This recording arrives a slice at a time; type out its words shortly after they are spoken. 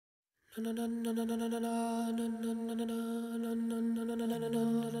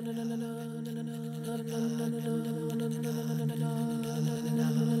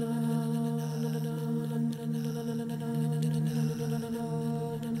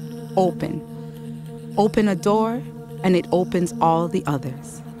Open. Open a door, and it opens all the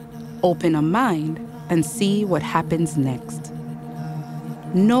others. Open a mind, and see what happens next.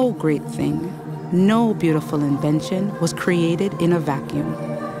 No great thing, no beautiful invention was created in a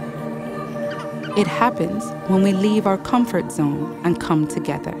vacuum. It happens when we leave our comfort zone and come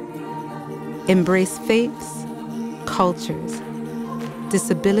together. Embrace faiths, cultures,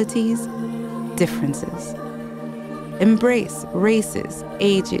 disabilities, differences. Embrace races,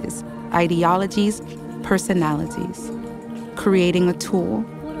 ages, ideologies, personalities, creating a tool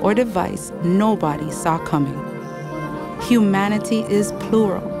or device nobody saw coming. Humanity is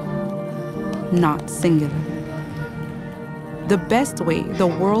plural, not singular. The best way the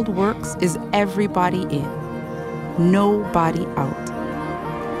world works is everybody in, nobody out.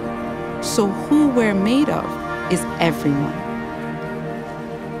 So who we're made of is everyone.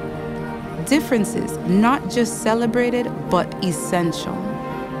 Differences not just celebrated, but essential.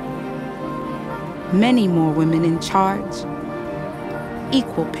 Many more women in charge.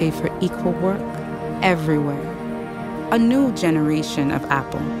 Equal pay for equal work everywhere. A new generation of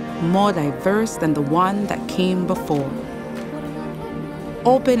Apple, more diverse than the one that came before.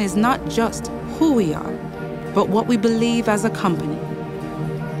 Open is not just who we are, but what we believe as a company.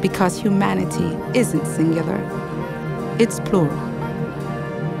 Because humanity isn't singular, it's plural.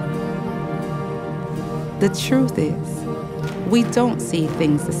 The truth is, we don't see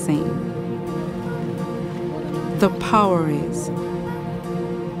things the same. The power is,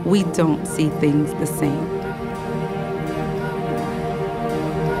 we don't see things the same.